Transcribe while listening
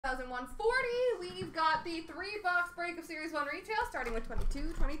140. We've got the 3-box break of Series 1 retail, starting with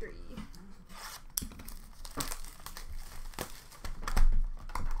 22-23.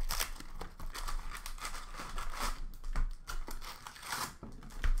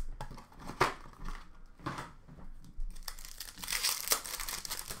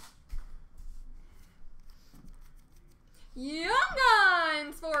 Young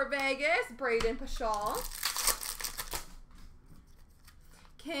Guns for Vegas, Braden Paschal.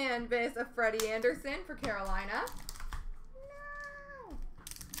 Canvas of Freddie Anderson for Carolina. No.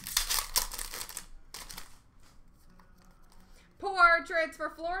 Portraits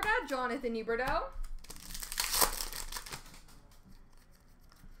for Florida, Jonathan Huberdeau.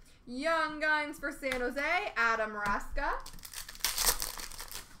 Young Guns for San Jose, Adam Raska.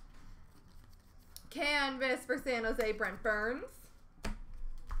 Canvas for San Jose, Brent Burns.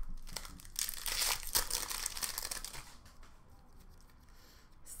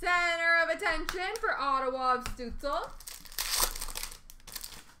 Center of attention for Ottawa of Stutzel.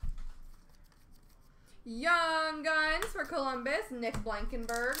 Young Guns for Columbus, Nick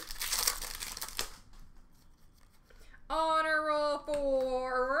Blankenberg. Honor Roll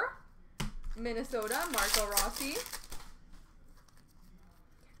for Minnesota, Marco Rossi.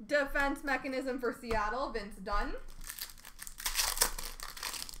 Defense Mechanism for Seattle, Vince Dunn.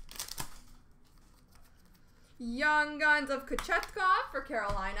 Young Guns of Kochetkov for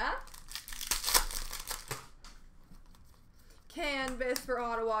Carolina. Canvas for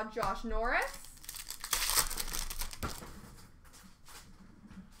Ottawa, Josh Norris.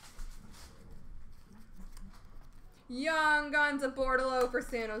 Young Guns of Bordelot for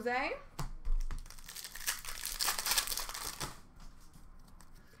San Jose.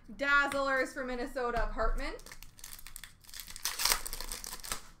 Dazzlers for Minnesota of Hartman.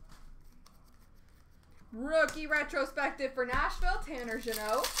 Rookie Retrospective for Nashville, Tanner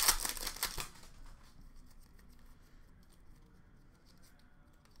Jeannot.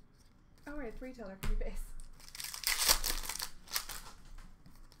 Oh, right, it's retailer for base.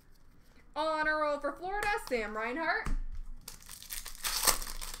 Honor Roll for Florida, Sam Reinhart.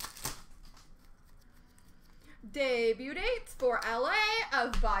 Debut dates for LA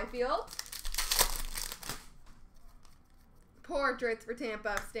of Byfield. Portraits for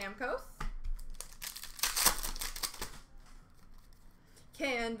Tampa of Stamkos.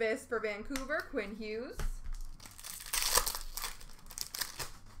 Canvas for Vancouver, Quinn Hughes.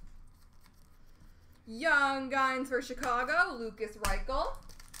 Young Guns for Chicago, Lucas Reichel.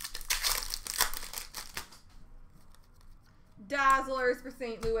 Dazzlers for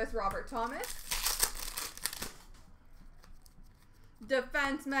St. Louis, Robert Thomas.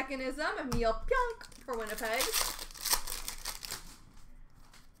 Defense Mechanism of Neil Pionk for Winnipeg.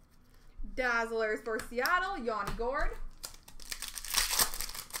 Dazzlers for Seattle, Yanni Gord.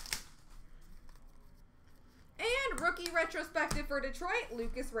 And Rookie Retrospective for Detroit,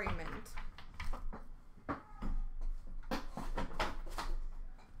 Lucas Raymond.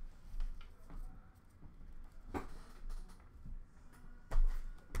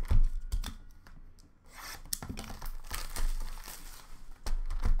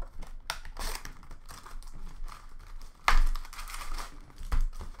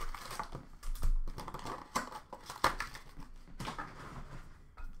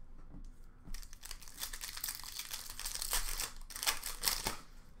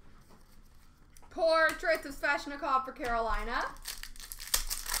 Portraits of Svechnikov for Carolina.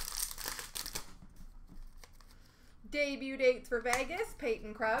 Debut dates for Vegas,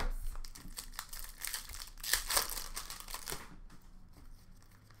 Peyton Krebs.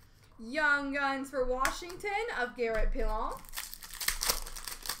 Young Guns for Washington of Garrett Pilon.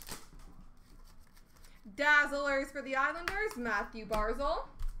 Dazzlers for the Islanders, Matthew Barzal.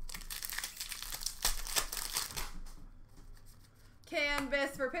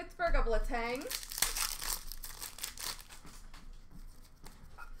 Canvas for Pittsburgh of Letang.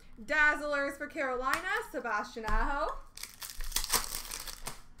 Dazzlers for Carolina, Sebastian Aho.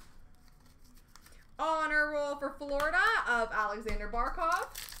 Honor Roll for Florida of Alexander Barkov.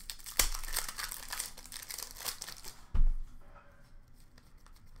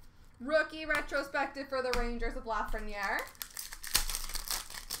 Rookie Retrospective for the Rangers of Lafreniere.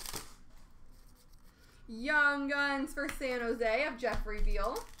 Young Guns for San Jose of Jeffrey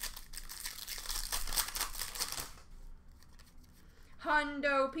Beal.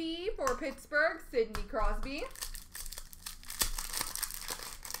 Hundo P for Pittsburgh, Sidney Crosby.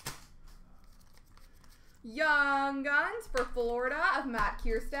 Young Guns for Florida of Matt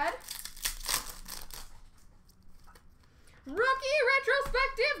Kierstead. Rookie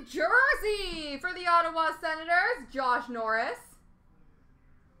Retrospective Jersey for the Ottawa Senators, Josh Norris.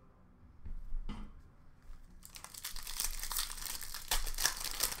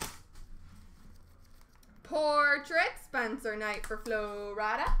 Portrait, Spencer Knight for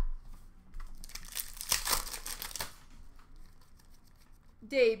Florida.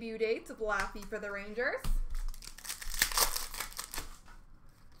 Debut dates of Laffy for the Rangers.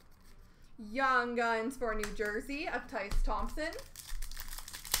 Young Guns for New Jersey of Tice Thompson.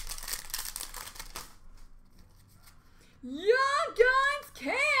 Young Guns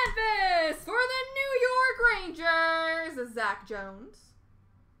Canvas for the New York Rangers, Zach Jones.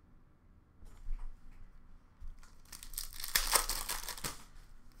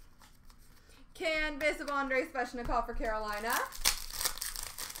 Canvas of Andrei Svechnikov for Carolina.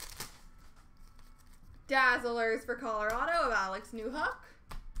 Dazzlers for Colorado of Alex Newhook.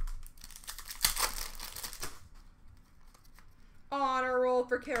 Honor Roll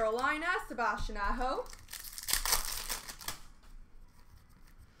for Carolina, Sebastian Aho.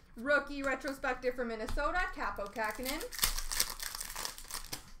 Rookie Retrospective for Minnesota, Capo Kakinen.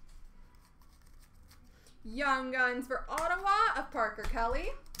 Young Guns for Ottawa of Parker Kelly.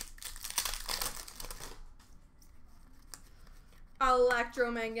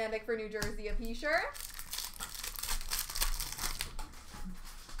 Electromagnetic for New Jersey of Heischer.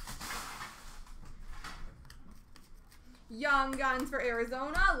 Young Guns for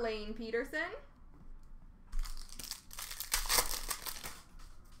Arizona, Lane Peterson.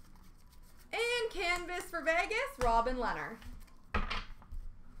 And Canvas for Vegas, Robin Leonard.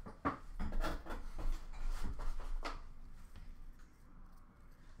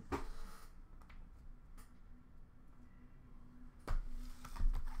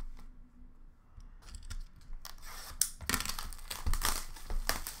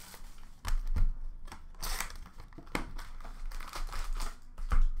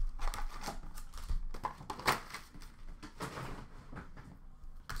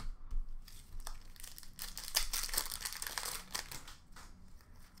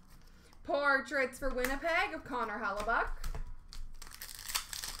 Portraits for Winnipeg of Connor Hellebuck.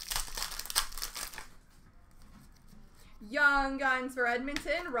 Young Guns for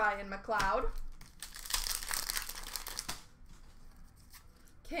Edmonton, Ryan McLeod.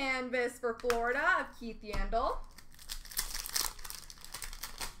 Canvas for Florida of Keith Yandel.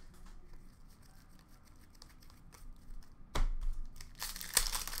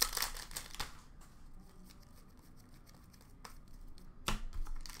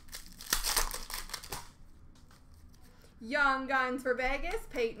 Young Guns for Vegas,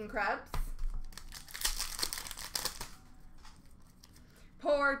 Peyton Krebs.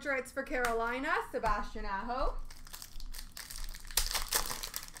 Portraits for Carolina, Sebastian Aho.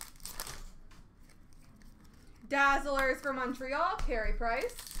 Dazzlers for Montreal, Carey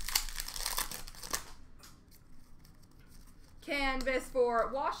Price. Canvas for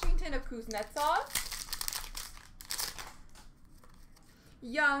Washington of Kuznetsov.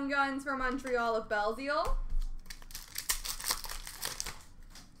 Young Guns for Montreal of Belzile.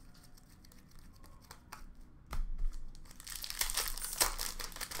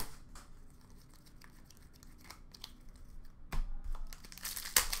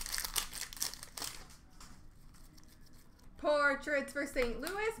 Portraits for St.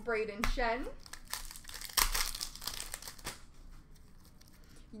 Louis, Braden Shen.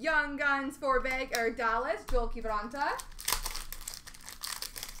 Young Guns for Dallas, Joel Kiviranta.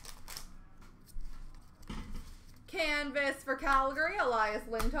 Canvas for Calgary, Elias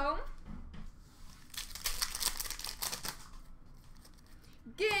Lindholm.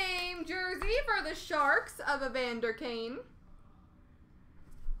 Game jersey for the Sharks of Evander Kane.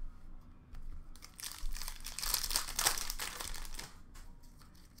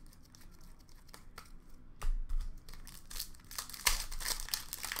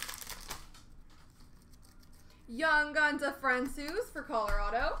 Young Guns of Francouz for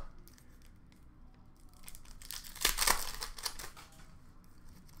Colorado.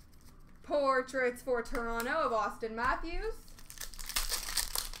 Portraits for Toronto of Austin Matthews.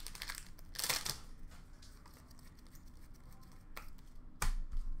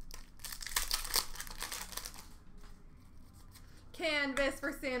 Canvas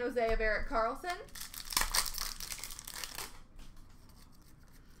for San Jose of Erik Karlsson.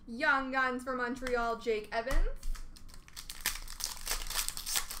 Young Guns for Montreal, Jake Evans.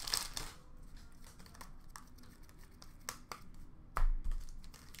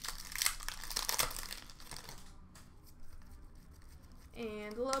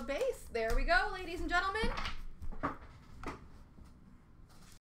 And a little base. There we go, ladies and gentlemen.